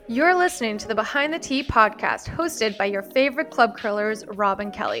You're listening to the Behind the Tee podcast, hosted by your favorite club curlers, Rob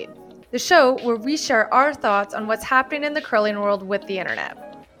and Kelly. The show where we share our thoughts on what's happening in the curling world with the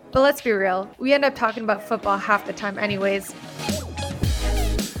internet. But let's be real, we end up talking about football half the time anyways.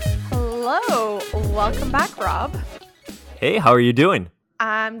 Hello, welcome back, Rob. Hey, how are you doing?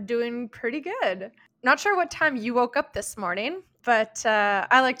 I'm doing pretty good. Not sure what time you woke up this morning, but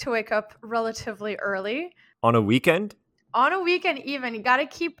I like to wake up relatively early. On a weekend? On a weekend even, you got to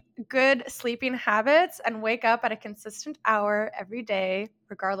keep good sleeping habits and wake up at a consistent hour every day,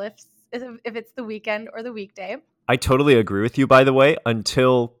 regardless if it's the weekend or the weekday. I totally agree with you, by the way,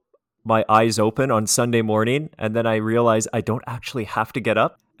 until my eyes open on Sunday morning, and then I realize I don't actually have to get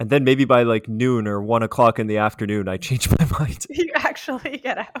up. And then maybe by like noon or 1 o'clock in the afternoon, I change my mind. You actually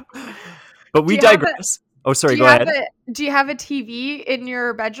get up. But we digress. Go ahead. Do you have a TV in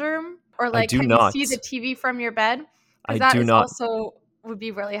your bedroom? Or like, can you see the TV from your bed? I do not. Also would be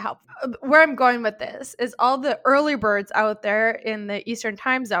really helpful. Where I'm going with this is all the early birds out there in the Eastern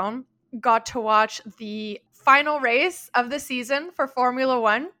time zone got to watch the final race of the season for Formula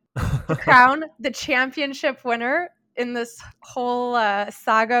One to crown the championship winner in this whole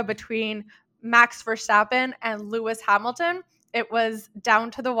saga between Max Verstappen and Lewis Hamilton. It was down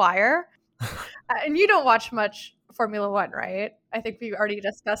to the wire. And you don't watch much Formula One, right? I think we already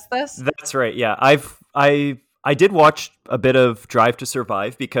discussed this. That's right. Yeah. I did watch a bit of Drive to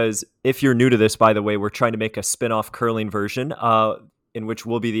Survive because if you're new to this, by the way, we're trying to make a spin-off curling version in which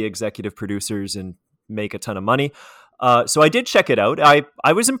we'll be the executive producers and make a ton of money. So I did check it out.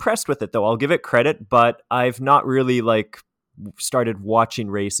 I was impressed with it, though. I'll give it credit, but I've not really started watching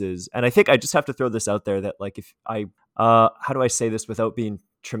races. And I think I just have to throw this out there that how do I say this without being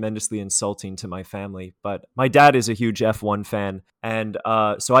tremendously insulting to my family? But my dad is a huge F1 fan. And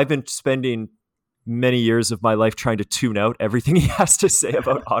so I've been spending many years of my life trying to tune out everything he has to say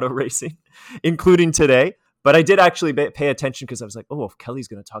about auto racing, including today. But I did actually pay attention because I was like, oh, if Kelly's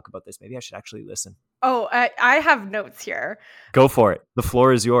going to talk about this, maybe I should actually listen. Oh, I have notes here. Go for it. The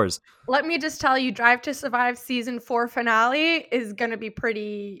floor is yours. Let me just tell you, Drive to Survive season 4 finale is going to be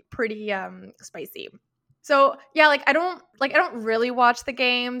pretty spicy. So yeah, I don't really watch the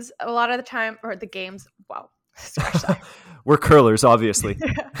games a lot of the time, or the games. Wow. Scratch that. We're curlers, obviously.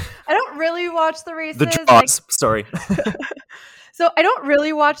 I don't really watch the races. The draws, sorry. So I don't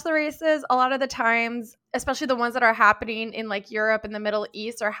really watch the races a lot of the times, especially the ones that are happening in Europe and the Middle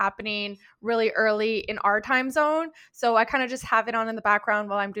East are happening really early in our time zone. So I kind of just have it on in the background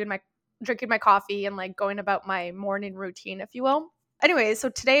while I'm drinking my coffee and going about my morning routine, if you will. Anyway, so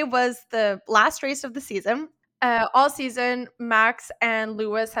today was the last race of the season. All season, Max and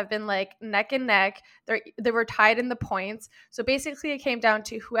Lewis have been neck and neck. They were tied in the points. So basically it came down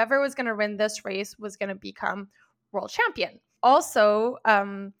to whoever was going to win this race was going to become world champion. Also,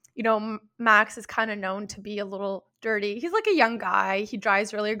 Max is kind of known to be a little dirty. He's a young guy. He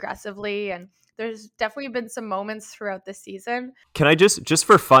drives really aggressively, and there's definitely been some moments throughout the season. Can I just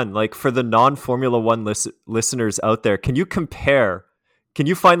for fun, for the non-Formula One listeners out there, can you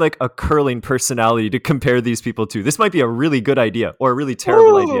find a curling personality to compare these people to? This might be a really good idea or a really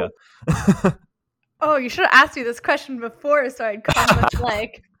terrible idea. Oh, you should have asked me this question before so I'd come much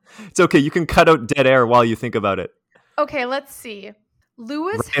It's okay. You can cut out dead air while you think about it. Okay, let's see.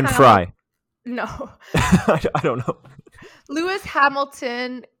 Lewis and Fry. No. I don't know. Lewis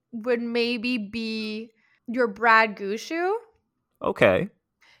Hamilton would maybe be your Brad Gushue. Okay.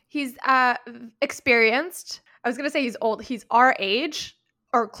 He's experienced. I was going to say he's old. He's our age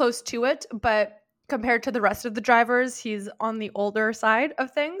or close to it, but compared to the rest of the drivers, he's on the older side of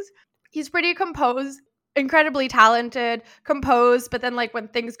things. He's pretty composed, incredibly talented, composed, but then when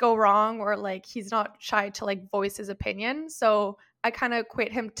things go wrong or he's not shy to voice his opinion. So I kind of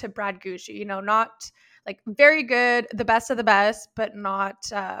equate him to Brad Gushue, not very good, the best of the best, but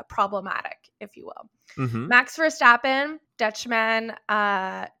not problematic, if you will. Mm-hmm. Max Verstappen, Dutchman,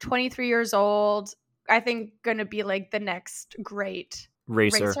 23 years old, I think going to be the next great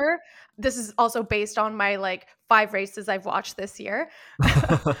racer. This is also based on my 5 races I've watched this year.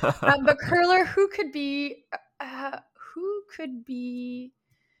 But curler, who could be a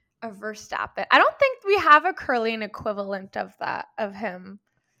Verstappen? I don't think we have a curling equivalent of him.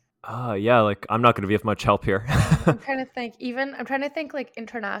 Yeah, I'm not going to be of much help here. I'm trying to think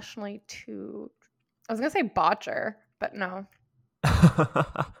internationally too. I was going to say Botcher, but no.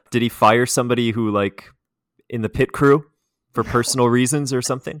 Did he fire somebody who in the pit crew for personal reasons or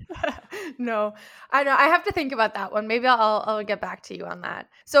something? No, I know. I have to think about that one. Maybe I'll get back to you on that.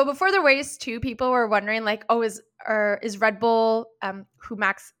 So before the race too, people were wondering is Red Bull, who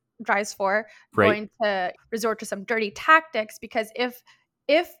Max drives for, right, going to resort to some dirty tactics? Because if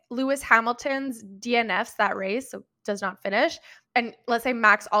if Lewis Hamilton's DNFs that race, so does not finish, and let's say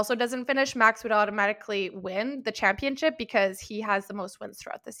Max also doesn't finish, Max would automatically win the championship because he has the most wins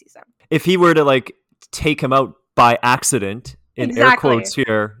throughout the season. If he were to like take him out by accident, in air quotes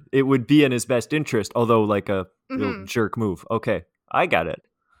here, it would be in his best interest, although like a real jerk move. Okay, I got it.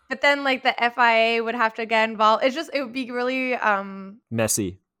 But then like the FIA would have to get involved. It would be really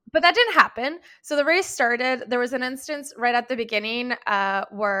messy. But that didn't happen. So the race started. There was an instance right at the beginning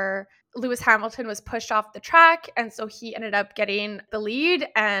where Lewis Hamilton was pushed off the track. And so he ended up getting the lead.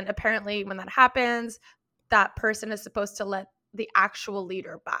 And apparently when that happens, that person is supposed to let the actual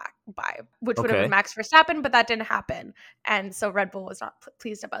leader back by, which would have been Max Verstappen, but that didn't happen. And so Red Bull was not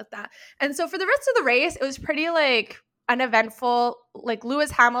pleased about that. And so for the rest of the race, it was pretty like uneventful. Like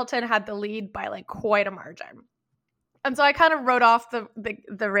Lewis Hamilton had the lead by like quite a margin. And so I kind of wrote off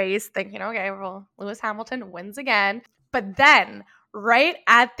the race thinking, okay, well, Lewis Hamilton wins again. But then right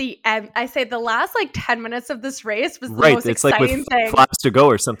at the end, I say the last like 10 minutes of this race was the most exciting thing. It's like with flaps to go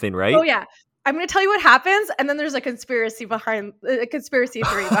or something, right? Oh, yeah. I'm going to tell you what happens, and then there's a conspiracy theory behind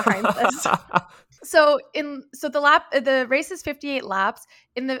this. So the race is 58 laps.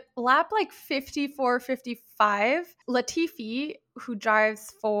 In the lap like 54, 55, Latifi, who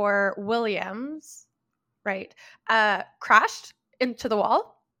drives for Williams, right, crashed into the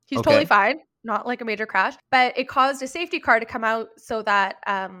wall. He's totally fine, not like a major crash, but it caused a safety car to come out so that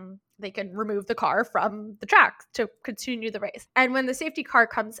they can remove the car from the track to continue the race. And when the safety car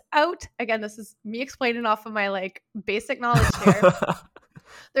comes out, again, this is me explaining off of my like basic knowledge here.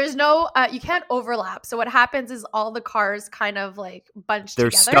 There's no, you can't overlap. So what happens is all the cars kind of like bunch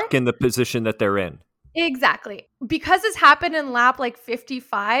together. They're stuck in the position that they're in. Exactly. Because this happened in lap like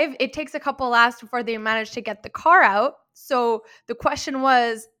 55, it takes a couple laps before they manage to get the car out. So the question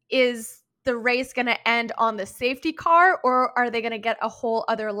was, is the race going to end on the safety car, or are they going to get a whole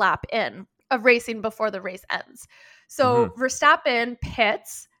other lap in of racing before the race ends? So Verstappen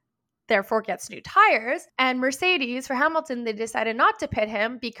pits, therefore gets new tires, and Mercedes for Hamilton, they decided not to pit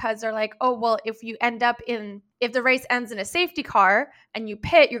him because they're like, oh, well, if the race ends in a safety car and you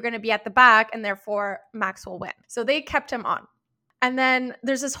pit, you're going to be at the back and therefore Max will win. So they kept him on. And then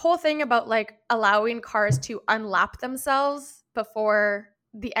there's this whole thing about like allowing cars to unlap themselves before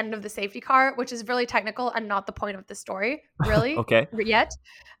the end of the safety car, which is really technical and not the point of the story, really, yet.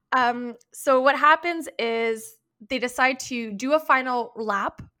 So what happens is they decide to do a final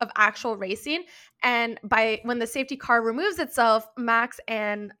lap of actual racing, and when the safety car removes itself, Max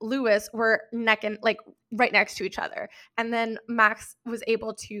and Lewis were right next to each other, and then Max was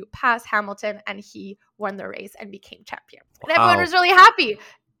able to pass Hamilton, and he won the race and became champion. Wow. And everyone was really happy,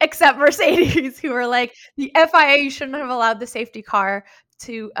 except Mercedes, who were like, the FIA shouldn't have allowed the safety car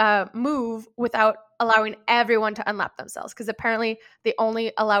to move without allowing everyone to unlap themselves, because apparently they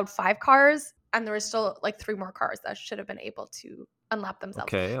only allowed 5 cars and there was still like 3 more cars that should have been able to unlap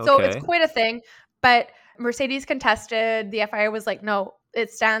themselves. So it's quite a thing, but Mercedes contested. The FIA was like, no,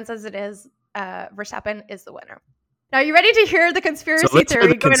 it stands as it is. Verstappen is the winner. Now, you ready to hear the conspiracy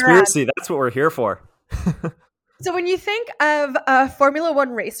theory going around? That's what we're here for. So when you think of Formula One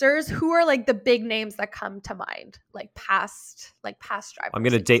racers, who are like the big names that come to mind, like past drivers? I'm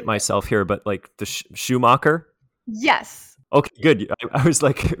going to date myself here, but like the Schumacher? Yes. Okay, good. I was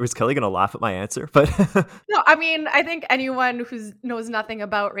like, was Kelly going to laugh at my answer? But no, I mean, I think anyone who knows nothing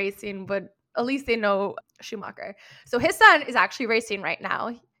about racing would, at least they know Schumacher. So his son is actually racing right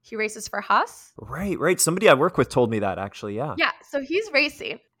now. He races for Haas. Right. Somebody I work with told me that, actually, yeah. Yeah, so he's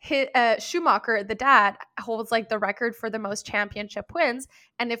racing. Schumacher, the dad, holds like the record for the most championship wins,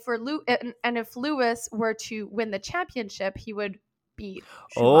 and if Lewis were to win the championship, he would beat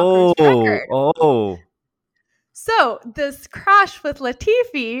Schumacher's record. So this crash with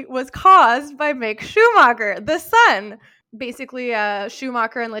Latifi was caused by Mick Schumacher, the son. Basically,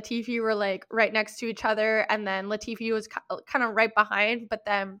 Schumacher and Latifi were like right next to each other, and then Latifi was kind of right behind, but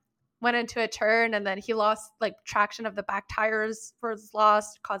then went into a turn, and then he lost like traction of the back tires was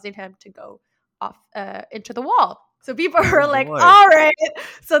lost, causing him to go off into the wall. So people were like, all right,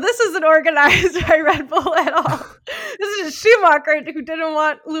 so this isn't organized by Red Bull at all. This is Schumacher who didn't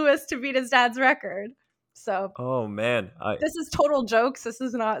want Lewis to beat his dad's record. So, oh man, this is total jokes. This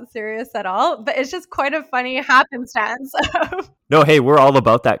is not serious at all, but it's just quite a funny happenstance. No, hey, we're all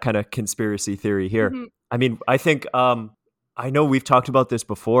about that kind of conspiracy theory here. Mm-hmm. I mean, I think, I know we've talked about this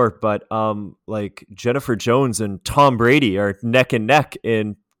before, but like Jennifer Jones and Tom Brady are neck and neck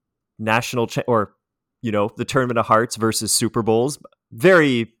in national or the Tournament of Hearts versus Super Bowls.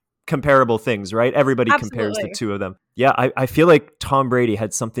 Very comparable things, right? Everybody compares the Absolutely. two of them. Yeah, I feel like Tom Brady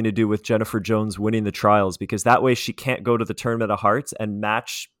had something to do with Jennifer Jones winning the trials, because that way she can't go to the Tournament of Hearts and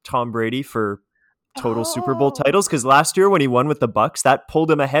match Tom Brady for total Super Bowl Oh, titles. Because last year when he won with the Bucks, that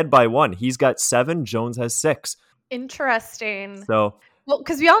pulled him ahead by one. He's got 7, Jones has 6. interesting. So Well,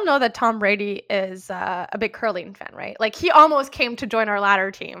 because we all know that Tom Brady is a big curling fan, right? Like he almost came to join our ladder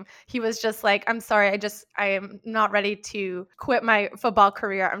team. He was just like, "I'm sorry, I am not ready to quit my football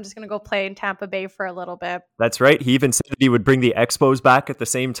career. I'm just gonna go play in Tampa Bay for a little bit." that's right. He even said that he would bring the Expos back at the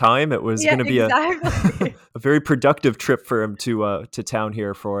same time. It was Yeah, going to be exactly. a very productive trip for him to town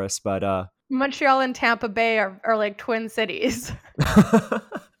here for us. But Montreal and Tampa Bay are like twin cities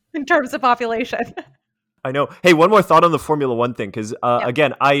in terms of population. I know. Hey, one more thought on the Formula One thing, because Yeah.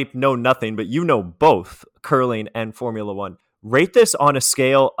 again, I know nothing, but you know both curling and Formula One. Rate this on a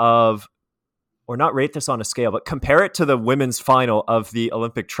scale of, or not rate this on a scale, but compare it to the women's final of the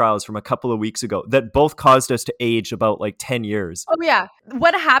Olympic trials from a couple of weeks ago that both caused us to age about like 10 years. Oh yeah.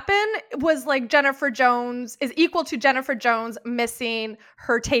 What happened was like Jennifer Jones is equal to Jennifer Jones missing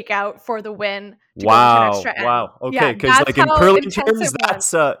her takeout for the win to go into an extra end. Wow. Okay, Yeah, because that's like in how curling intense terms, it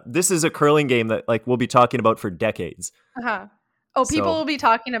was. that's this is a curling game that like we'll be talking about for decades. Uh-huh. Oh, people So- will be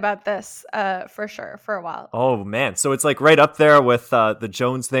talking about this for sure for a while. Oh man, so it's like right up there with the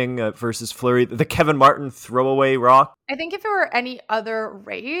Jones thing versus Fleury, the Kevin Martin throwaway rock. I think if it were any other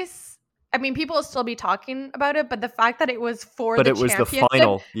race, I mean, people will still be talking about it, but the fact that it was for But the it was the championship,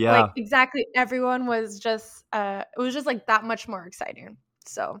 final. Yeah. like exactly, everyone was just, it was just like that much more exciting.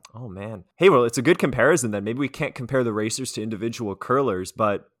 So Oh man. Hey, well, it's a good comparison then. Maybe we can't compare the racers to individual curlers,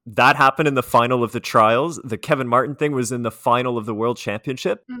 but that happened in the final of the trials. The Kevin Martin thing was in the final of the World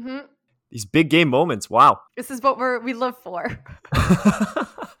Championship. mhm. These big game moments. Wow. This is what we live for.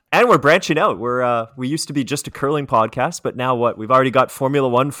 And we're branching out. We used to be just a curling podcast, but now what? We've already got Formula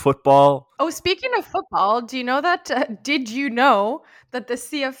One, football. Oh, speaking of football, do you know that? Did you know that the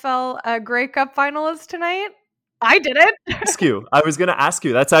CFL Grey Cup final is tonight? I didn't. I was going to ask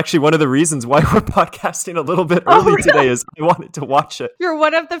you. That's actually one of the reasons why we're podcasting a little bit Oh, early really? today. Is I wanted to watch it. You're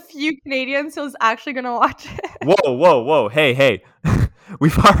one of the few Canadians who's actually going to watch it. Whoa! Hey!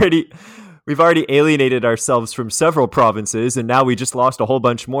 we've already alienated ourselves from several provinces, and now we just lost a whole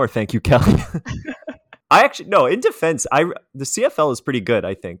bunch more. Thank you, Kelly. I actually no. In defense, the CFL is pretty good.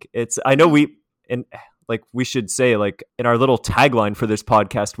 I think I know we should say, like, in our little tagline for this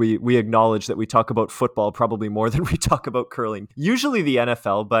podcast, we acknowledge that we talk about football probably more than we talk about curling. Usually the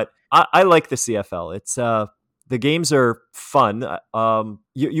NFL, but I like the CFL. It's the games are fun.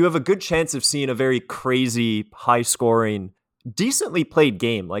 You have a good chance of seeing a very crazy, high scoring, decently played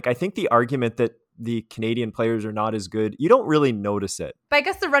game. Like, I think the argument that the Canadian players are not as good, you don't really notice it. But I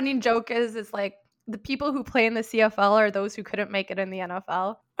guess the running joke is like the people who play in the CFL are those who couldn't make it in the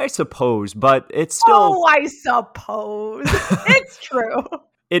NFL. I suppose, but it's still... Oh, I suppose. It's true.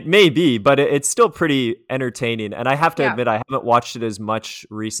 It may be, but it's still pretty entertaining. And I have to Yeah. admit, I haven't watched it as much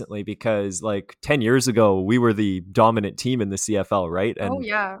recently because, like, 10 years ago, we were the dominant team in the CFL, right? And Oh,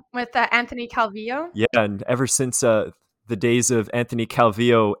 yeah. With Anthony Calvillo. yeah, and ever since the days of Anthony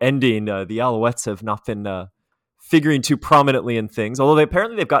Calvillo ending, the Alouettes have not been figuring too prominently in things, although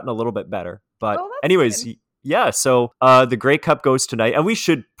they've gotten a little bit better. But Oh, that's anyways... good. Yeah, so the Grey Cup goes tonight, and we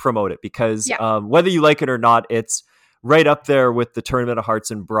should promote it because whether you like it or not, it's right up there with the Tournament of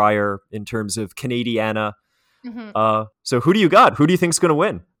Hearts and Briar in terms of Canadiana. Mhm. So who do you got? Who do you think's going to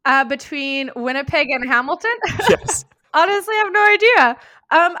win? Between Winnipeg and Hamilton? Yes. Honestly, I have no idea.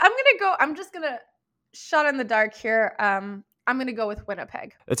 I'm just gonna shot in the dark here. I'm gonna go with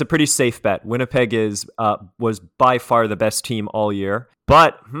Winnipeg. It's a pretty safe bet. Winnipeg was by far the best team all year.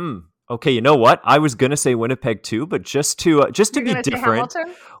 But okay, you know what? I was gonna say Winnipeg too, but just to You're be gonna say different,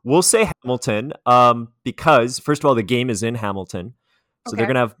 Hamilton? we'll say Hamilton. Because first of all, the game is in Hamilton, so they're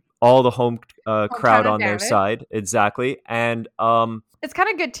Okay. gonna have all the home crowd on their advantage. side. Exactly, and It's kind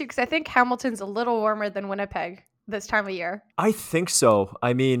of good too because I think Hamilton's a little warmer than Winnipeg this time of year. I think so.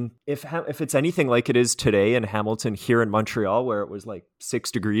 I mean, if it's anything like it is today in Hamilton here in Montreal, where it was like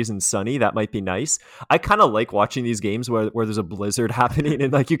 6 degrees and sunny, that might be nice. I kind of like watching these games where there's a blizzard happening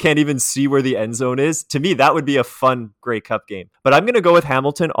and like you can't even see where the end zone is. To me, that would be a fun Grey Cup game. But I'm going to go with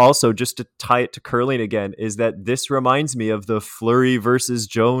Hamilton also, just to tie it to curling again, is that this reminds me of the Fleury versus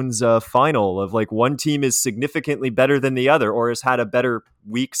Jones final of like one team is significantly better than the other or has had a better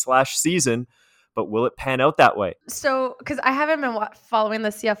week/season. But will it pan out that way? So, because I haven't been following the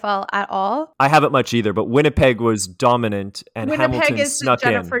CFL at all. I haven't much either, but Winnipeg was dominant and Winnipeg Hamilton is the snuck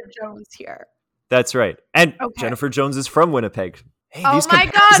Jennifer in. Jones here. That's right. And Okay. Jennifer Jones is from Winnipeg. Hey, Oh these my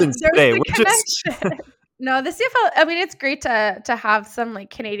God, comparisons there's today, the we're just connection. No, the CFL, I mean, it's great to have some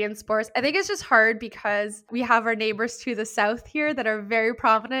like Canadian sports. I think it's just hard because we have our neighbors to the south here that are very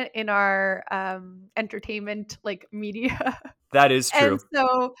prominent in our entertainment like media. That is true. And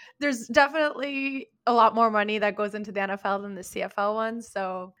so there's definitely a lot more money that goes into the NFL than the CFL one.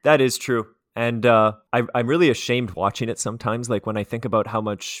 So That is true. And I'm really ashamed watching it sometimes. Like when I think about how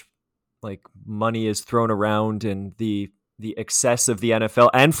much like money is thrown around and the excess of the NFL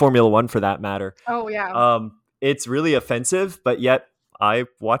and Formula One for that matter. oh yeah, It's really offensive, but yet I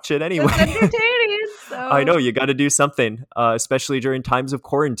watch it anyway. it's entertaining. So I know you got to do something, especially during times of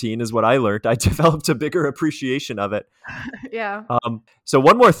quarantine, is what I learned. I developed a bigger appreciation of it. yeah. So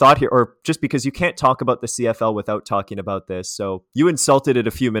one more thought here, or just because you can't talk about the CFL without talking about this. So you insulted it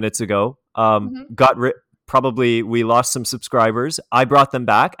a few minutes ago. Probably we lost some subscribers. I brought them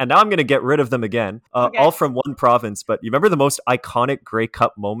back, and now I'm going to get rid of them again. Okay. All from one province. But you remember the most iconic Grey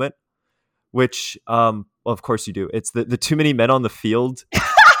Cup moment, which, well, of course you do. It's the too many men on the field.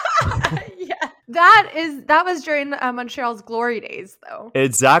 Yeah, that was during Montreal's glory days, though.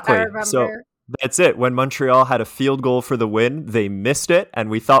 Exactly. I remember. So that's it. When Montreal had a field goal for the win, they missed it, and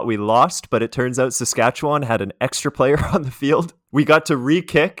we thought we lost. But it turns out Saskatchewan had an extra player on the field. We got to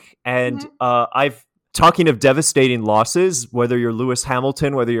re-kick, and Talking of devastating losses, whether you're Lewis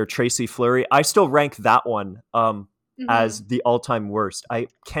Hamilton, whether you're Tracy Fleury, I still rank that one as the all-time worst. I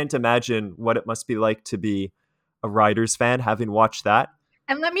can't imagine what it must be like to be a Riders fan having watched that.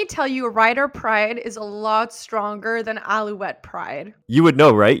 And let me tell you, Rider pride is a lot stronger than Alouette pride. You would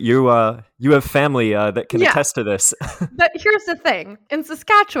know, right? You have family that can attest to this. But here's the thing. In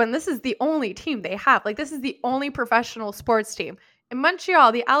Saskatchewan, this is the only team they have. Like, this is the only professional sports team. In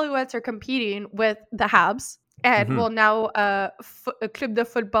Montreal, the Alouettes are competing with the Habs and now Club de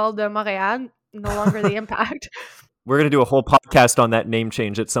Football de Montréal, no longer the Impact. We're going to do a whole podcast on that name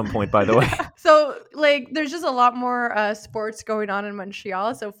change at some point, by the way. So, like, there's just a lot more sports going on in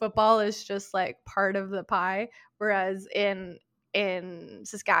Montreal. So football is just like part of the pie, whereas in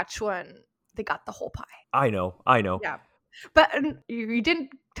Saskatchewan, they got the whole pie. I know. Yeah, but you didn't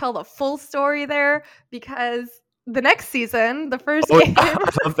tell the full story there because the next season, the first game, I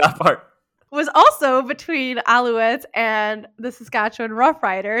love that part, was also between Alouettes and the Saskatchewan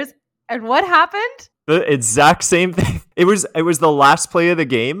Roughriders. And what happened? The exact same thing. It was the last play of the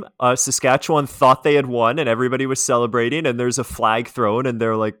game. Saskatchewan thought they had won, and everybody was celebrating. And there's a flag thrown, and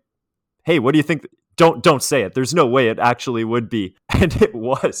they're like, "Hey, what do you think?" Don't say it. There's no way it actually would be, and it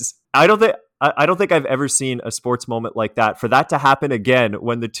was. I don't think I've ever seen a sports moment like that. For that to happen again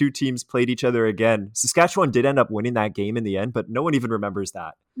when the two teams played each other again, Saskatchewan did end up winning that game in the end, but no one even remembers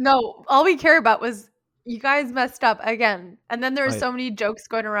that. No, all we care about was you guys messed up again. And then there were so many jokes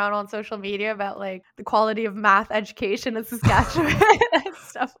going around on social media about like the quality of math education in Saskatchewan and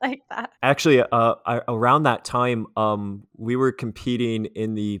stuff like that. Actually, around that time, we were competing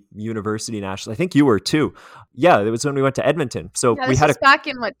in the University Nationals. I think you were too. Yeah, it was when we went to Edmonton. So we had back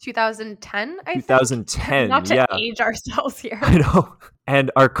in what, 2010? 2010. Not to age ourselves here. I know. And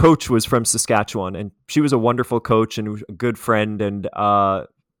our coach was from Saskatchewan, and she was a wonderful coach and a good friend, and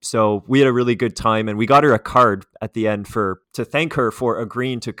so we had a really good time, and we got her a card at the end to thank her for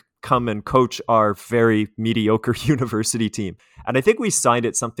agreeing to come and coach our very mediocre university team. And I think we signed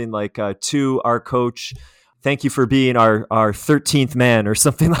it something like to our coach, thank you for being our 13th man or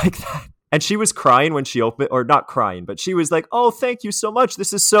something like that. And she was crying when she opened, or not crying, but she was like, "Oh, thank you so much.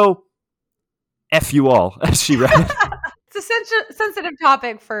 This is so F you all," as she read it. It's a sensitive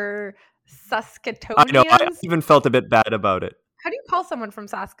topic for Saskatoonians. I know. I even felt a bit bad about it. How do you call someone from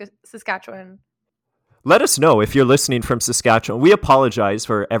Saskatchewan? Let us know if you're listening from Saskatchewan. We apologize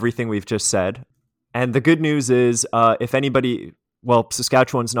for everything we've just said. And the good news is, if anybody, well,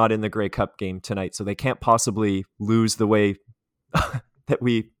 Saskatchewan's not in the Grey Cup game tonight, so they can't possibly lose the way that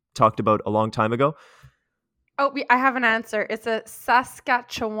we talked about a long time ago. Oh, I have an answer. It's a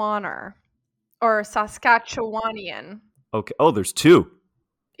Saskatchewaner or Saskatchewanian. Okay. Oh, there's two.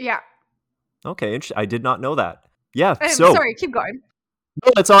 Yeah. Okay. I did not know that. Yeah. Sorry, keep going.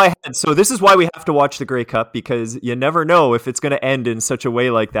 No, that's all I had. So this is why we have to watch the Grey Cup, because you never know if it's going to end in such a way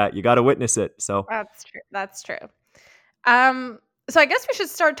like that. You got to witness it. So That's true. So I guess we should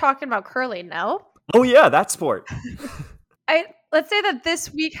start talking about curling now. Oh yeah, that sport. Let's say that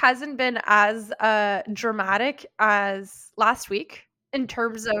this week hasn't been as dramatic as last week in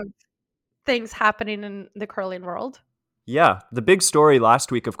terms of things happening in the curling world. Yeah, the big story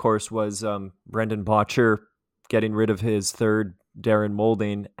last week, of course, was Brendan Bottcher getting rid of his third, Darren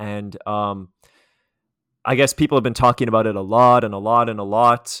Moulding, and I guess people have been talking about it a lot.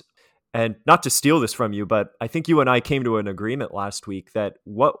 and not to steal this from you, but I think you and I came to an agreement last week that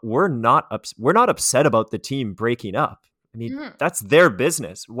we're not upset about the team breaking up. I mean, that's their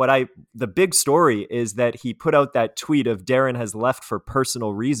business. The big story is that he put out that tweet of Darren has left for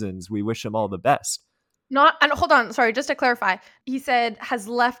personal reasons. We wish him all the best. And hold on, sorry, just to clarify, he said has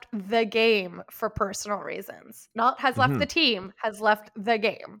left the game for personal reasons, not has left the team, has left the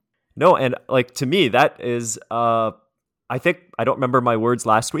game. No, and like to me, that is, I think I don't remember my words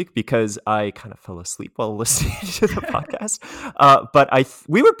last week because I kind of fell asleep while listening to the podcast. But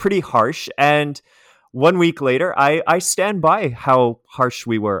we were pretty harsh, and 1 week later, I stand by how harsh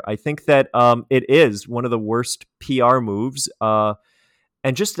we were. I think that it is one of the worst PR moves, and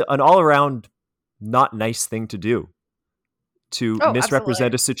just an all around not nice thing to do, to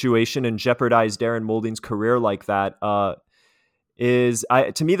misrepresent a situation and jeopardize Darren Moulding's career like that.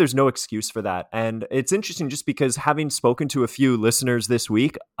 To me, there's no excuse for that. And it's interesting just because having spoken to a few listeners this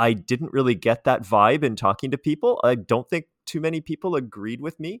week, I didn't really get that vibe in talking to people. I don't think too many people agreed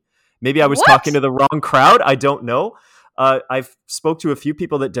with me. Maybe I was talking to the wrong crowd. I don't know. I've spoke to a few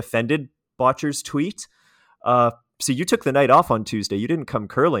people that defended Botcher's tweet. So you took the night off on Tuesday. You didn't come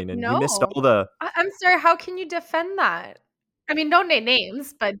curling, and you missed all the... I'm sorry, how can you defend that? I mean, don't name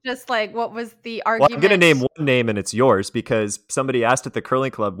names, but just like, what was the argument? Well, I'm going to name one name, and it's yours, because somebody asked at the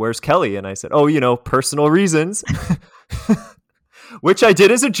curling club, where's Kelly? And I said, personal reasons, which I did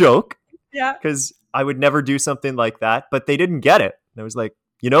as a joke. Yeah. Because I would never do something like that, but they didn't get it. And I was like,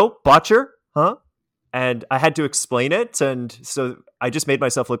 Botcher, huh? And I had to explain it. And so I just made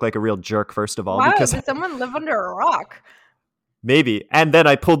myself look like a real jerk, first of all. Wow, because did someone live under a rock? Maybe. And then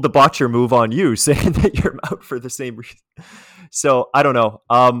I pulled the Botcher move on you, saying that you're out for the same reason. So I don't know.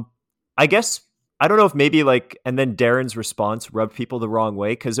 I guess, I don't know if maybe and then Darren's response rubbed people the wrong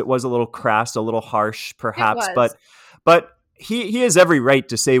way, because it was a little crass, a little harsh, perhaps. But he has every right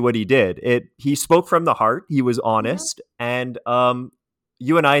to say what he did. He spoke from the heart. He was honest. And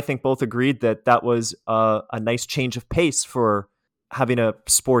you and I think both agreed that was a nice change of pace for having a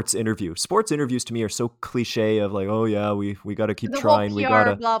sports interview. Sports interviews to me are so cliche of like, oh yeah, we got to keep trying. Whole PR, we got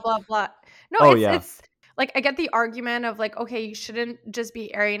to blah, blah, blah. No, it's like, I get the argument of like, okay, you shouldn't just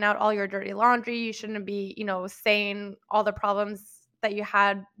be airing out all your dirty laundry. You shouldn't be, saying all the problems that you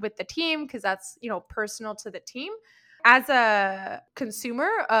had with the team, because that's, personal to the team. As a consumer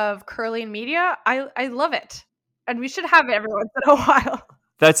of curling media, I love it. And we should have it every once in a while.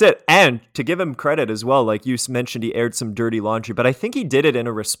 That's it. And to give him credit as well, like you mentioned, he aired some dirty laundry, but I think he did it in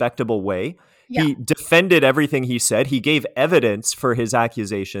a respectable way. Yeah. He defended everything he said. He gave evidence for his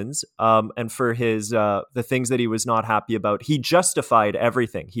accusations, and for his the things that he was not happy about. He justified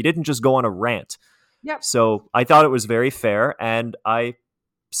everything. He didn't just go on a rant. Yep. So I thought it was very fair, and I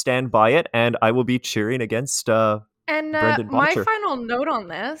stand by it, and I will be cheering against Brendan Botcher. My final note on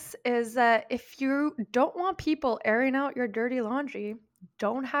this is that if you don't want people airing out your dirty laundry,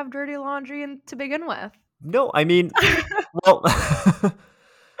 don't have dirty laundry to begin with. No, I mean, well,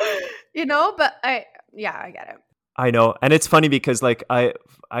 but I get it. I know. And it's funny because I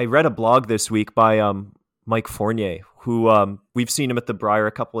read a blog this week by Mike Fournier, who we've seen him at the Briar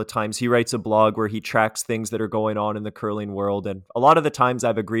a couple of times. He writes a blog where he tracks things that are going on in the curling world. And a lot of the times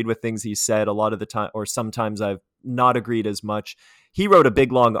I've agreed with things he said, a lot of the time, or sometimes I've not agreed as much. He wrote a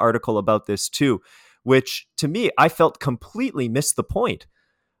big, long article about this too, which to me, I felt completely missed the point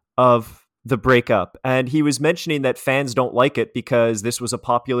of the breakup. And he was mentioning that fans don't like it because this was a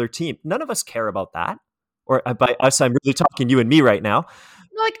popular team. None of us care about that. Or by us, I'm really talking you and me right now.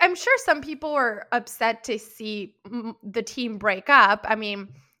 Like, I'm sure some people were upset to see the team break up. I mean,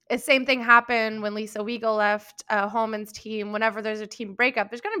 the same thing happened when Lisa Weigel left Holman's team. Whenever there's a team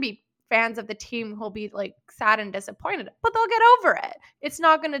breakup, there's going to be fans of the team who'll be like sad and disappointed, but they'll get over it. It's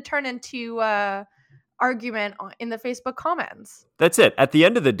not going to turn into argument in the Facebook comments. That's it. At the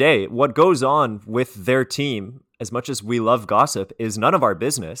end of the day, what goes on with their team, as much as we love gossip, is none of our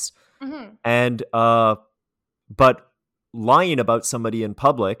business. Mm-hmm. And but lying about somebody in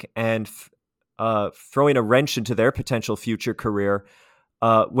public and throwing a wrench into their potential future career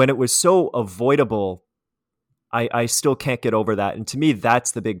when it was so avoidable, I still can't get over that. And to me,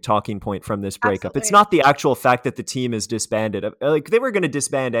 that's the big talking point from this breakup. Absolutely. It's not the actual fact that the team is disbanded. Like, they were going to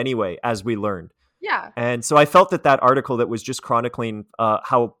disband anyway, as we learned. Yeah. And so I felt that article that was just chronicling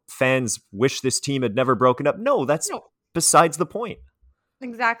how fans wish this team had never broken up. No, that's besides the point.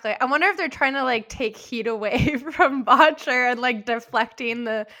 Exactly. I wonder if they're trying to like take heat away from Botcher and like deflecting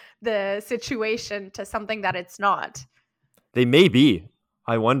the situation to something that it's not. They may be.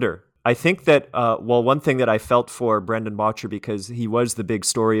 I wonder. I think that, one thing that I felt for Brendan Bottcher, because he was the big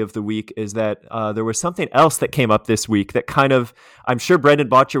story of the week, is that there was something else that came up this week that kind of, I'm sure Brendan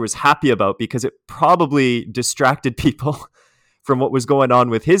Bottcher was happy about because it probably distracted people from what was going on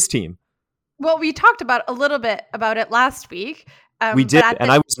with his team. Well, we talked about a little bit about it last week. We did,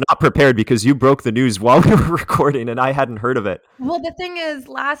 and I was not prepared because you broke the news while we were recording, and I hadn't heard of it. Well, the thing is,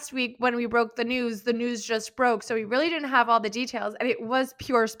 last week when we broke the news just broke, so we really didn't have all the details, and it was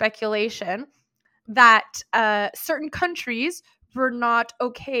pure speculation that certain countries were not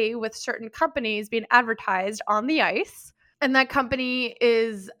okay with certain companies being advertised on the ice, and that company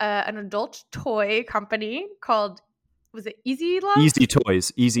is an adult toy company called, was it Easy Love? Easy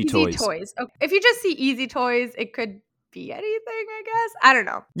Toys. Easy Toys. Okay. If you just see Easy Toys, it could be anything, I guess. I don't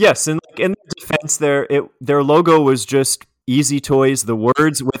know. Yes, and in defense, their logo was just Easy Toys, the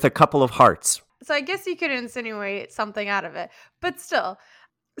words with a couple of hearts. So I guess you could insinuate something out of it, but still.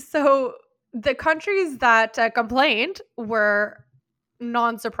 So the countries that complained were,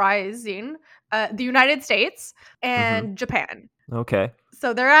 non-surprising, the United States and Japan. Okay.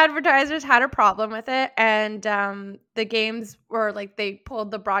 So their advertisers had a problem with it, and the games were like, they pulled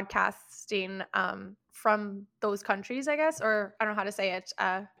the broadcasting from those countries, I guess, or I don't know how to say it.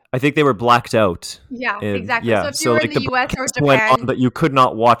 I think they were blacked out. Yeah, exactly. Yeah. So if you were in the US or Japan, went on, but you could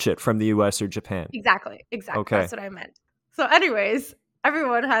not watch it from the US or Japan. Exactly. Okay. That's what I meant. So anyways,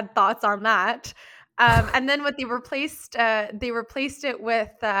 everyone had thoughts on that. And then what they replaced it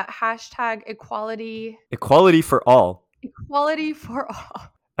with hashtag equality. Equality for all. Equality for all.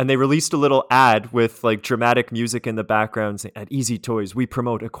 And they released a little ad with like dramatic music in the background saying, at Easy Toys, we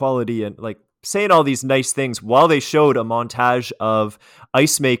promote equality, and like saying all these nice things while they showed a montage of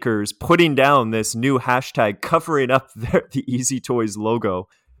ice makers putting down this new hashtag covering up the Easy Toys logo.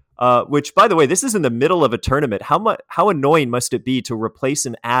 Which, by the way, this is in the middle of a tournament. How annoying must it be to replace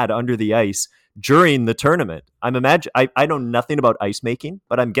an ad under the ice during the tournament? I know nothing about ice making,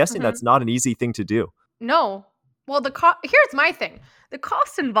 but I'm guessing that's not an easy thing to do. No. Well, here's my thing. The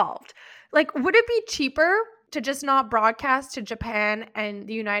cost involved. Like, would it be cheaper to just not broadcast to Japan and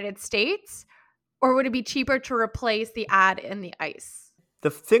the United States? Or would it be cheaper to replace the ad in the ice? The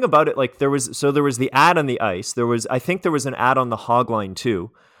thing about it, like, there was the ad on the ice. I think there was an ad on the hog line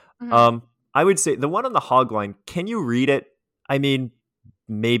too. I would say the one on the hog line, can you read it? I mean,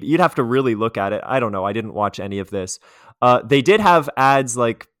 maybe you'd have to really look at it. I don't know. I didn't watch any of this. They did have ads,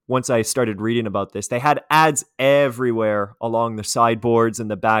 like, once I started reading about this, they had ads everywhere along the sideboards and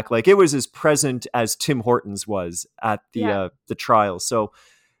the back. Like, it was as present as Tim Hortons was at the trials. So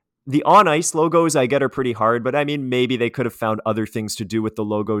the on ice logos I get are pretty hard, but I mean, maybe they could have found other things to do with the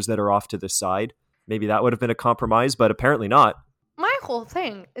logos that are off to the side. Maybe that would have been a compromise, but apparently not. My whole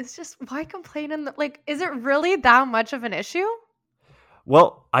thing is just, why complain? Is it really that much of an issue?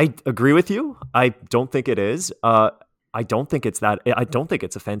 Well, I agree with you. I don't think it is. I don't think it's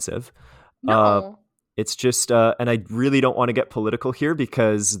offensive. No. It's just, and I really don't want to get political here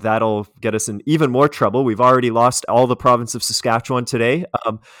because that'll get us in even more trouble. We've already lost all the province of Saskatchewan today.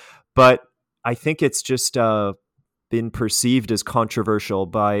 But I think it's just been perceived as controversial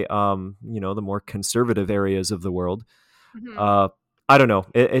by, the more conservative areas of the world. I don't know.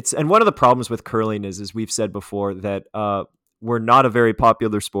 And one of the problems with curling is, as we've said before, that we're not a very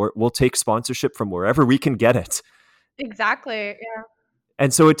popular sport. We'll take sponsorship from wherever we can get it. Exactly. Yeah.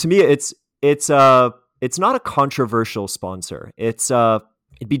 And so to me, it's not a controversial sponsor.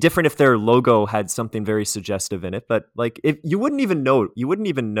 It'd be different if their logo had something very suggestive in it, but like, if you wouldn't even know.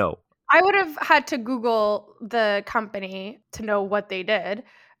 I would have had to Google the company to know what they did.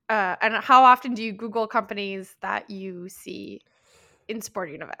 And how often do you Google companies that you see in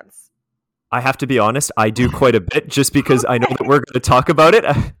sporting events? I have to be honest, I do quite a bit just because I know that we're going to talk about it.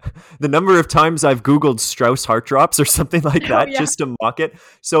 The number of times I've Googled Strauss Heart Drops or something like that just to mock it.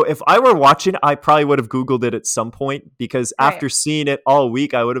 So if I were watching, I probably would have Googled it at some point because after seeing it all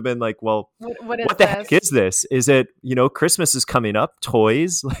week, I would have been like, well, what the heck is this? Is it, Christmas is coming up,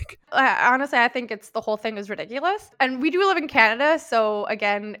 toys? Like, honestly, I think the whole thing is ridiculous. And we do live in Canada. So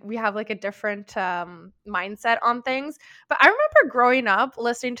again, we have like a different mindset on things. But I remember growing up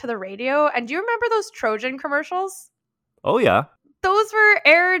listening to the radio. And do you remember those Trojan commercials? Oh, yeah. Those were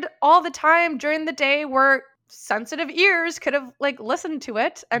aired all the time during the day where sensitive ears could have listened to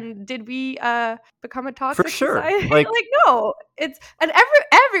it. And did we become a toxic society? No. And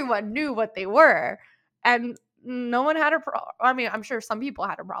everyone knew what they were. And no one had a problem. I mean, I'm sure some people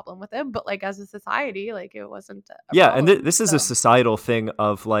had a problem with it, but as a society, it wasn't a problem. And this is a societal thing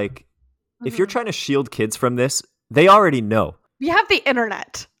of if you're trying to shield kids from this, they already know. We have the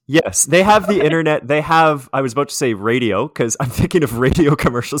internet. Yes, they have the internet. They have, I was about to say radio because I'm thinking of radio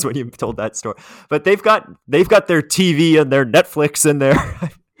commercials when you told that story. But they've got their TV and their Netflix and their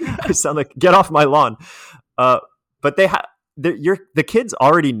I sound like get off my lawn. But the kids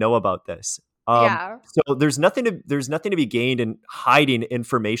already know about this. Yeah. So there's nothing to be gained in hiding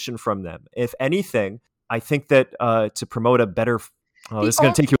information from them. If anything, I think that to promote a better, this is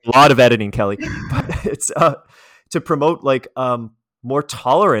going to take you a lot of editing, Kelly, but it's to promote like more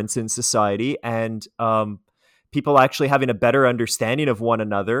tolerance in society and people actually having a better understanding of one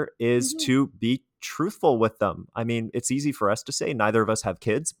another is to be truthful with them. I mean, it's easy for us to say, neither of us have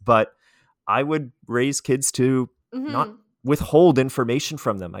kids, but I would raise kids to not withhold information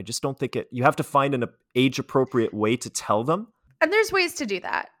from them. I just don't think you have to find an age appropriate way to tell them. And there's ways to do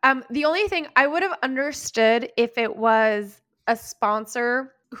that. The only thing I would have understood if it was a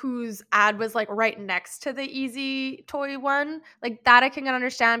sponsor whose ad was like right next to the Easy Toy one, like that I can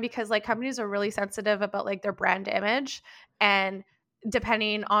understand because like companies are really sensitive about like their brand image, and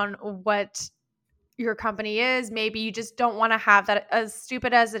depending on what your company is, maybe you just don't want to have that. As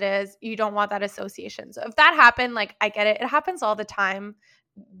stupid as it is, you don't want that association. So if that happened, like I get it. It happens all the time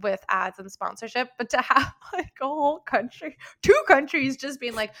with ads and sponsorship, but to have like a whole country, 2 countries just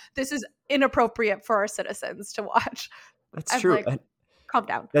being like, this is inappropriate for our citizens to watch. That's true. Like, calm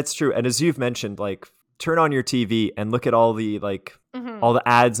down. That's true. And as you've mentioned, like turn on your TV and look at all the all the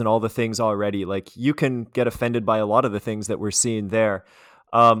ads and all the things already. Like you can get offended by a lot of the things that we're seeing there.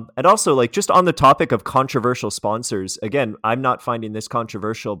 And also like just on the topic of controversial sponsors, again, I'm not finding this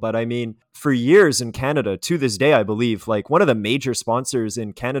controversial, but I mean, for years in Canada, to this day, I believe like one of the major sponsors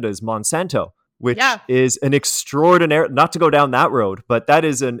in Canada is Monsanto, which is an extraordinary, not to go down that road, but that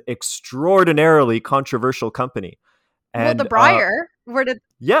is an extraordinarily controversial company. And, well, the Briar,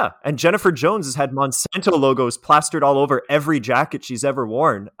 and Jennifer Jones has had Monsanto logos plastered all over every jacket she's ever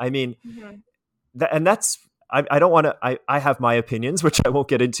worn. I mean, and that's, I don't want to, I have my opinions, which I won't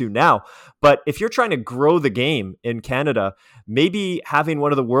get into now, but if you're trying to grow the game in Canada, maybe having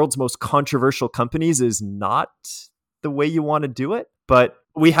one of the world's most controversial companies is not the way you want to do it, but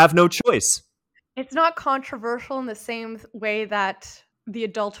we have no choice. It's not controversial in the same way that the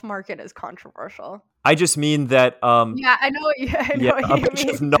adult market is controversial. I just mean that I know what you a bunch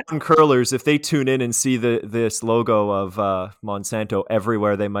of non-curlers, if they tune in and see this logo of Monsanto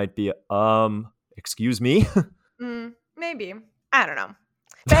everywhere, they might be excuse me. Maybe, I don't know,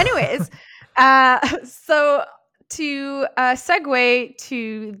 but anyways, so to segue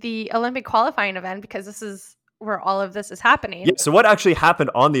to the Olympic qualifying event, because this is where all of this is happening. Yeah, so what actually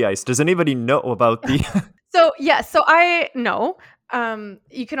happened on the ice? Does anybody know about the so I know.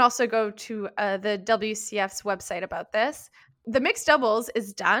 You can also go to the WCF's website about this. The mixed doubles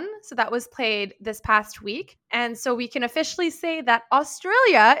is done. So that was played this past week. And so we can officially say that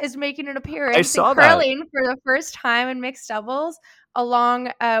Australia is making an appearance in curling for the first time in mixed doubles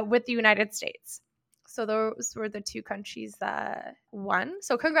along with the United States. So those were the 2 countries that won.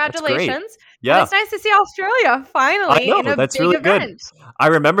 So congratulations. Yeah. And it's nice to see Australia finally in a big really event. Good. I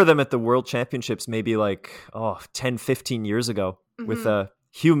remember them at the World Championships maybe like 10, 15 years ago with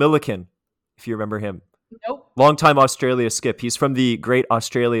Hugh Milliken, if you remember him. Nope. Longtime Australia skip. He's from the great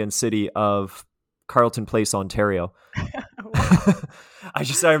Australian city of Carleton Place, Ontario. I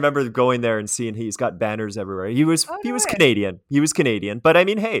remember going there and seeing he's got banners everywhere. He was Canadian. He was Canadian, but I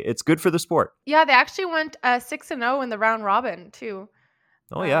mean, hey, it's good for the sport. Yeah, they actually went 6-0 in the round robin too.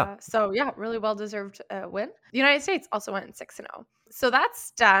 Oh yeah. So yeah, really well deserved win. The United States also went 6-0. So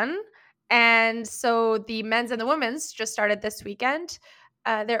that's done. And so the men's and the women's just started this weekend.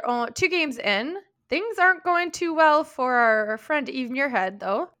 They're only 2 games in. Things aren't going too well for our friend Eve Muirhead,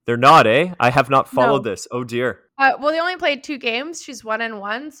 though. They're not, eh? I have not followed this. Oh, dear. Well, they only played 2 games. She's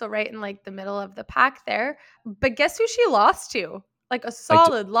 1-1, so right in like the middle of the pack there. But guess who she lost to? Like a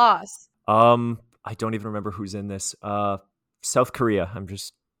solid loss. I don't even remember who's in this. South Korea.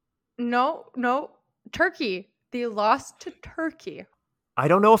 No. Turkey. They lost to Turkey. I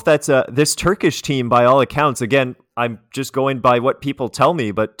don't know if that's this Turkish team, by all accounts. Again, I'm just going by what people tell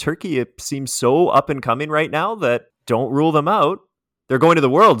me, but Turkey, it seems so up and coming right now that don't rule them out. They're going to the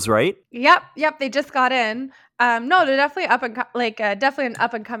Worlds, right? Yep. They just got in. No, they're definitely definitely an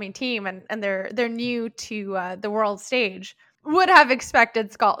up and coming team, and they're new to the world stage. Would have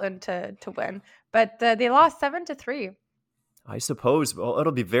expected Scotland to win, but they lost 7-3. I suppose. Well,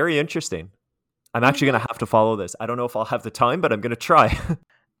 it'll be very interesting. I'm actually going to have to follow this. I don't know if I'll have the time, but I'm going to try.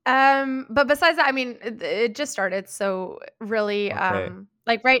 But besides that, I mean, it just started. So really,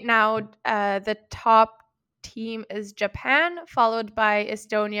 like right now, the top team is Japan, followed by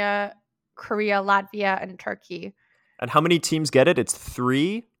Estonia, Korea, Latvia, and Turkey. And how many teams get it? It's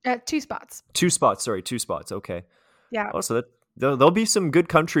 3? 2 spots. 2 spots. Sorry, 2 spots. Okay. Yeah. Oh, so there'll be some good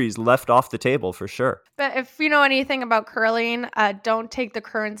countries left off the table for sure. But if you know anything about curling, don't take the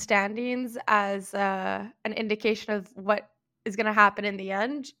current standings as an indication of what is going to happen in the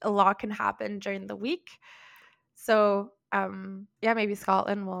end. A lot can happen during the week. So, yeah, maybe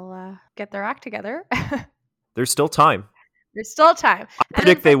Scotland will get their act together. There's still time. There's still time. I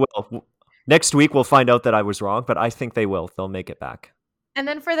predict they will. Next week, we'll find out that I was wrong, but I think they will. They'll make it back. And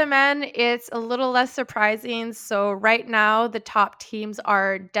then for the men, it's a little less surprising. So right now, the top teams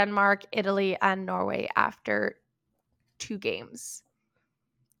are Denmark, Italy, and Norway after 2 games.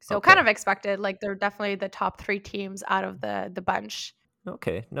 So Okay. kind of expected. Like they're definitely the top 3 teams out of the bunch.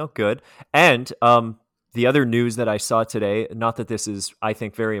 Okay, no, good. And the other news that I saw today, not that this is, I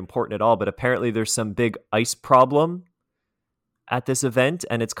think, very important at all, but apparently there's some big ice problem at this event,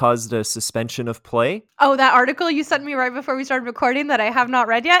 and it's caused a suspension of play. Oh, that article you sent me right before we started recording that I have not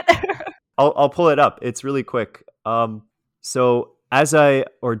read yet. I'll pull it up. It's really quick. So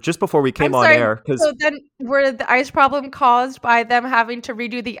just before we came on air, so then were the ice problem caused by them having to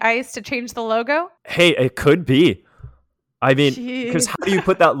redo the ice to change the logo? Hey, it could be. I mean, because how do you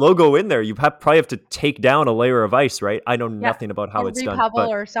put that logo in there? You probably have to take down a layer of ice, right? I know nothing about how it's done. But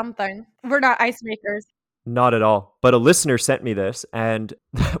or something. We're not ice makers. Not at all. But a listener sent me this, and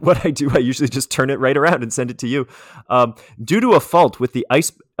what I do, I usually just turn it right around and send it to you. Due to a fault with the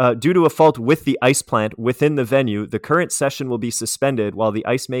ice plant within the venue, the current session will be suspended while the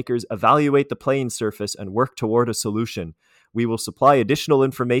ice makers evaluate the playing surface and work toward a solution. We will supply additional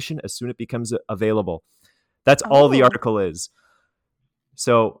information as soon as it becomes available. That's all the article is.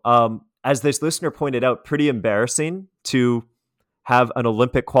 So, as this listener pointed out, pretty embarrassing to have an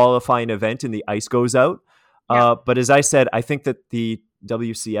Olympic qualifying event and the ice goes out. Yeah. But as I said, I think that the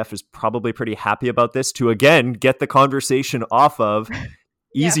WCF is probably pretty happy about this to, again, get the conversation off of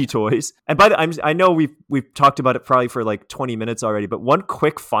Easy Toys. And I know we've talked about it probably for like 20 minutes already, but one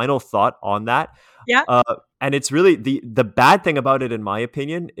quick final thought on that. Yeah. And it's really the bad thing about it, in my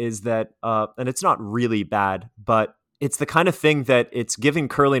opinion, is that, and it's not really bad, but it's the kind of thing that it's giving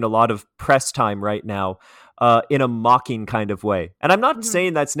curling a lot of press time right now, in a mocking kind of way. And I'm not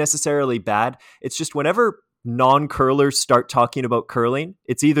saying that's necessarily bad. It's just whenever non-curlers start talking about curling,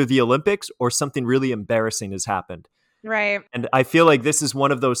 it's either the Olympics or something really embarrassing has happened. Right. And I feel like this is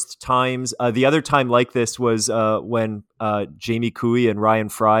one of those times. The other time like this was when Jamie Cooey and Ryan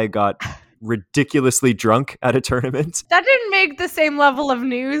Fry got ridiculously drunk at a tournament. That didn't make the same level of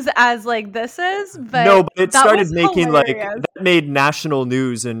news as like this is, but no, but it started making hilarious. Like that made national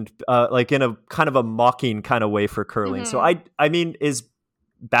news and like in a kind of a mocking kind of way for curling. So I mean, is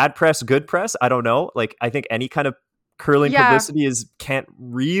bad press good press? I don't know. Like I think any kind of curling publicity can't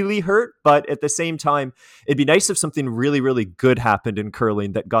really hurt, but at the same time, it'd be nice if something really, really good happened in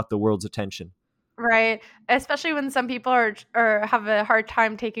curling that got the world's attention. Right, especially when some people are have a hard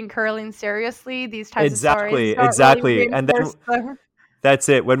time taking curling seriously. These types of stories exactly, really and then that's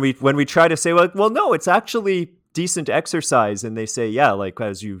it. When we try to say well, no, it's actually decent exercise, and they say like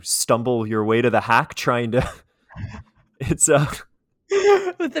as you stumble your way to the hack, trying to, it's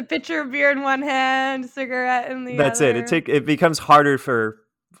with a pitcher of beer in one hand, cigarette in the that's other. It becomes harder for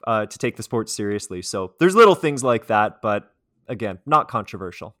to take the sport seriously. So there's little things like that, but again, not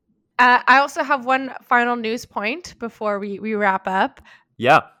controversial. I also have one final news point before we wrap up.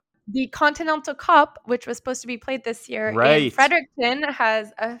 Yeah. The Continental Cup, which was supposed to be played this year in Fredericton,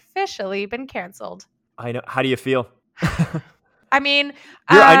 has officially been canceled. I know. How do you feel? I mean,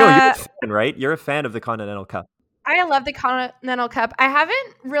 I know you're a fan, right? You're a fan of the Continental Cup. I love the Continental Cup. I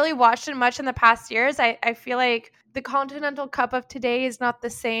haven't really watched it much in the past years. I feel like the Continental Cup of today is not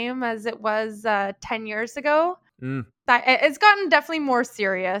the same as it was 10 years ago. It's gotten definitely more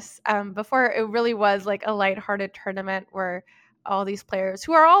serious. Before it really was like a lighthearted tournament where all these players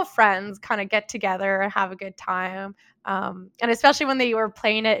who are all friends kind of get together and have a good time. And especially when they were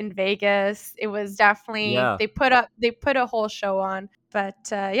playing it in Vegas, it was definitely they put a whole show on. But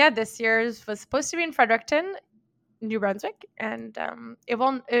this year's was supposed to be in Fredericton, New Brunswick, and it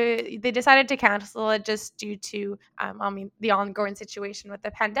won't. They decided to cancel it just due to the ongoing situation with the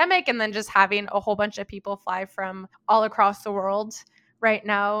pandemic, and then just having a whole bunch of people fly from all across the world right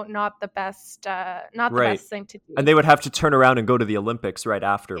now. Not the best. The best thing to do. And they would have to turn around and go to the Olympics right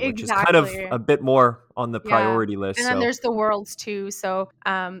after, which is kind of a bit more on the priority list. And then there's the Worlds too. So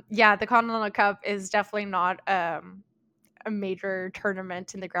the Continental Cup is definitely not a major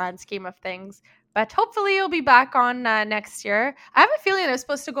tournament in the grand scheme of things. But hopefully it'll be back on next year. I have a feeling I'm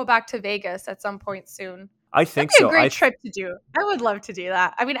supposed to go back to Vegas at some point soon. I think so. That'd be a great trip to do. I would love to do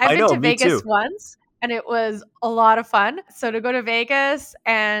that. I mean, I've been to Vegas once, and it was a lot of fun. So to go to Vegas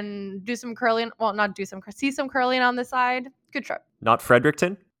and do some curling, well, not do some, see some curling on the side, good trip. Not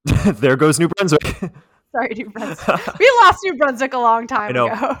Fredericton. There goes New Brunswick. Sorry, New Brunswick. We lost New Brunswick a long time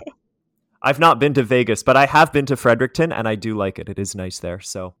ago. I've not been to Vegas, but I have been to Fredericton, and I do like it. It is nice there.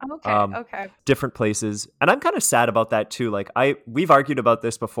 So okay. Different places. And I'm kind of sad about that too. Like we've argued about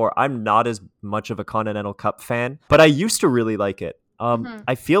this before. I'm not as much of a Continental Cup fan, but I used to really like it.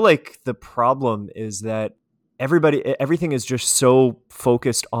 I feel like the problem is that everything is just so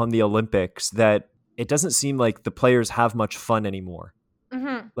focused on the Olympics that it doesn't seem like the players have much fun anymore.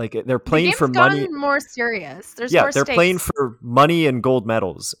 Like they're playing for money. More serious. There's more they're stakes. playing for money and gold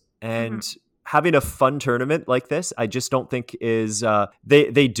medals. And having a fun tournament like this, I just don't think is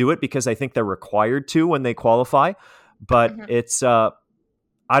they do it because I think they're required to when they qualify. But it's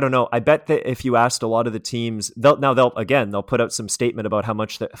I don't know. I bet that if you asked a lot of the teams, they'll put out some statement about how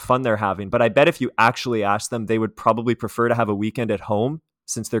much fun they're having. But I bet if you actually ask them, they would probably prefer to have a weekend at home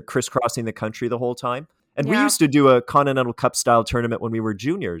since they're crisscrossing the country the whole time. And we used to do a Continental Cup style tournament when we were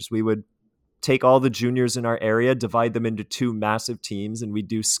juniors. We would take all the juniors in our area, divide them into 2 massive teams, and we'd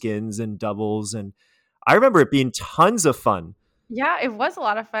do skins and doubles. And I remember it being tons of fun. Yeah, it was a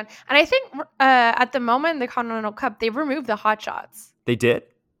lot of fun. And I think at the moment, the Continental Cup, they removed the hot shots. They did?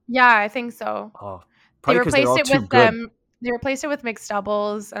 Yeah, I think so. Oh, probably because they're all too good. They replaced it with mixed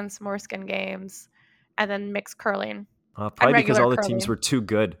doubles and some more skin games, and then mixed curling. Probably because all the teams were too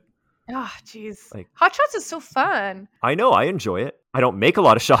good. Oh, jeez. Like, hot shots is so fun. I know. I enjoy it. I don't make a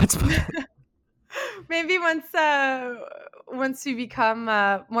lot of shots, but... Maybe once we become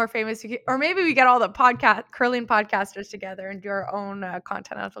more famous, or maybe we get all the curling podcasters together and do our own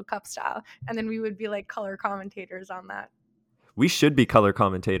Continental Cup style, and then we would be like color commentators on that. We should be color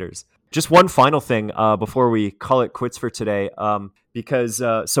commentators. Just one final thing before we call it quits for today, because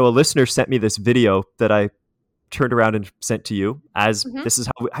so a listener sent me this video that I turned around and sent to you. As this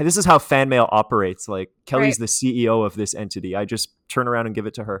is how fan mail operates. Like Kelly's the CEO of this entity. I just turn around and give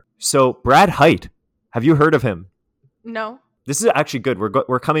it to her. So Brad Hite, have you heard of him? No. This is actually good.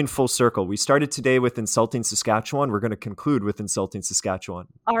 We're coming full circle. We started today with insulting Saskatchewan. We're going to conclude with insulting Saskatchewan.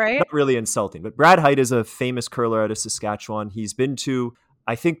 All right. Not really insulting, but Brad Hite is a famous curler out of Saskatchewan. He's been to,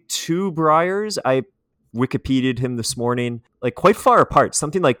 I think, 2 Briers. I Wikipedia'd him this morning, like quite far apart,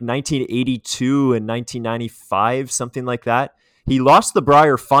 something like 1982 and 1995, something like that. He lost the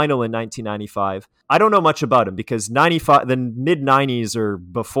Brier final in 1995. I don't know much about him because the mid 90s are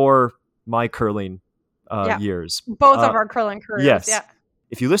before my curling years. Both of our curling careers. Yes. Yeah.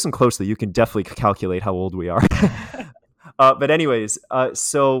 If you listen closely, you can definitely calculate how old we are. But anyways,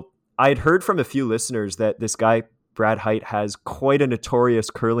 so I had heard from a few listeners that this guy, Brad Hite, has quite a notorious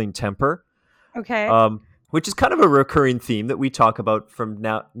curling temper. Okay. Which is kind of a recurring theme that we talk about from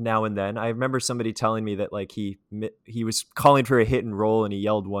now and then. I remember somebody telling me that like he was calling for a hit and roll and he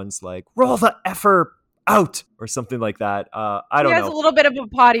yelled once like, "Roll the effer out," or something like that. I don't know. He has a little bit of a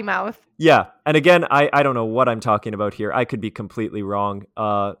potty mouth. Yeah. And again, I don't know what I'm talking about here. I could be completely wrong.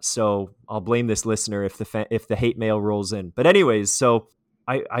 So I'll blame this listener if the hate mail rolls in. But anyways, so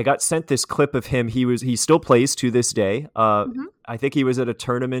I got sent this clip of him. He still plays to this day. I think he was at a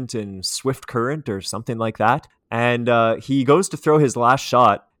tournament in Swift Current or something like that. And he goes to throw his last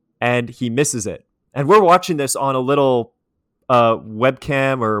shot and he misses it. And we're watching this on a little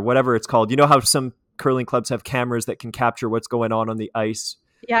webcam or whatever it's called. You know how some curling clubs have cameras that can capture what's going on the ice?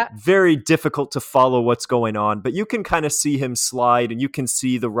 Yeah. Very difficult to follow what's going on, but you can kind of see him slide and you can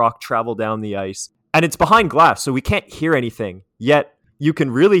see the rock travel down the ice. And it's behind glass, so we can't hear anything. Yet you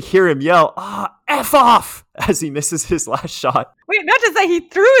can really hear him yell, F off, as he misses his last shot. Wait, not to say he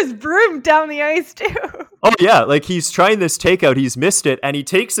threw his broom down the ice too. Oh yeah, like he's trying this takeout, he's missed it, and he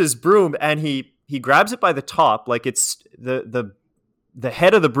takes his broom and he grabs it by the top, like it's the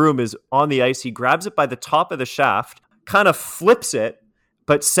head of the broom is on the ice. He grabs it by the top of the shaft, kind of flips it,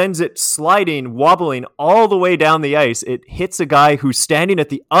 but sends it sliding, wobbling all the way down the ice. It hits a guy who's standing at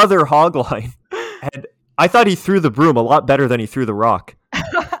the other hog line. And I thought he threw the broom a lot better than he threw the rock.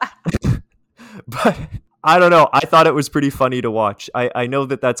 But I don't know. I thought it was pretty funny to watch. I know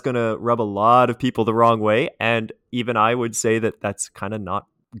that that's going to rub a lot of people the wrong way. And even I would say that that's kind of not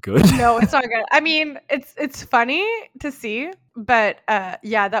good. No, it's not good. I mean, it's funny to see. But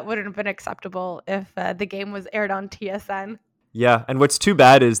yeah, that wouldn't have been acceptable if the game was aired on TSN. Yeah. And what's too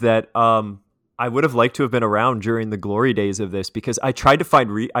bad is that I would have liked to have been around during the glory days of this because I tried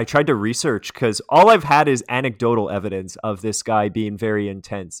to research because all I've had is anecdotal evidence of this guy being very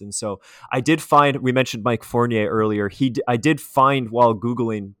intense. And so I did find, we mentioned Mike Fournier earlier. I did find while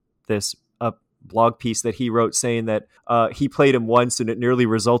Googling this blog piece that he wrote saying that he played him once and it nearly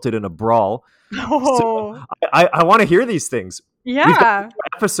resulted in a brawl. Oh. So I want to hear these things. Yeah. We've got an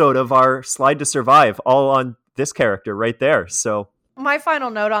episode of our Slide to Survive all on this character right there. So my final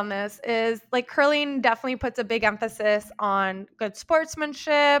note on this is like curling definitely puts a big emphasis on good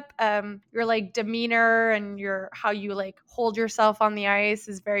sportsmanship. Your like demeanor and your how you like hold yourself on the ice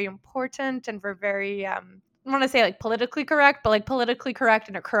is very important, and we're very I want to say like politically correct, but like politically correct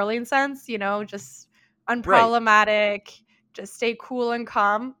in a curling sense, you know, just unproblematic, just stay cool and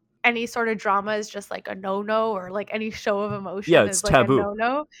calm. Any sort of drama is just like a no-no, or like any show of emotion it's is like taboo. a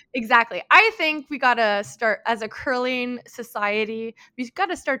no-no. Exactly. I think we got to start as a curling society. We've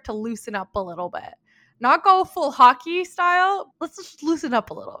got to start to loosen up a little bit. Not go full hockey style. Let's just loosen up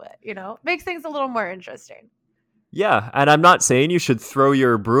a little bit, you know? Makes things a little more interesting. Yeah, and I'm not saying you should throw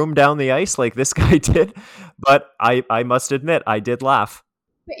your broom down the ice like this guy did, but I must admit, I did laugh.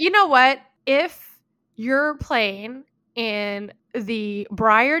 But you know what? If you're playing in the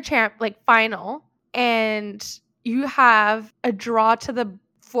Brier final and you have a draw to the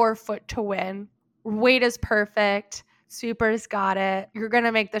forefoot to win, weight is perfect, Super's got it, you're going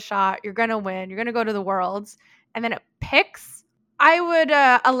to make the shot, you're going to win, you're going to go to the Worlds, and then it picks, I would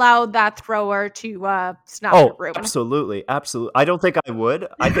allow that thrower to snap your broom. Absolutely. I don't think I would.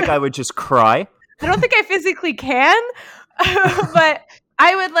 I think I would just cry. I don't think I physically can, but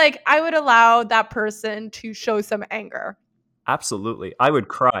I would allow that person to show some anger. Absolutely. I would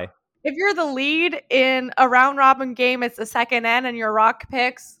cry. If you're the lead in a round robin game, it's the second end and your rock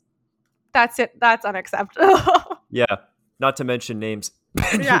picks, that's it. That's unacceptable. Yeah. Not to mention names.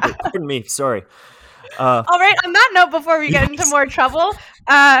 Yeah. Pardon me. Sorry. All right. On that note, before we get into more trouble,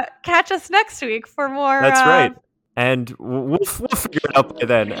 catch us next week for more. That's right. And we'll figure it out by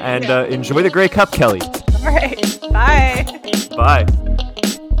then. And enjoy the Grey Cup, Kelly. All right. Bye. Bye.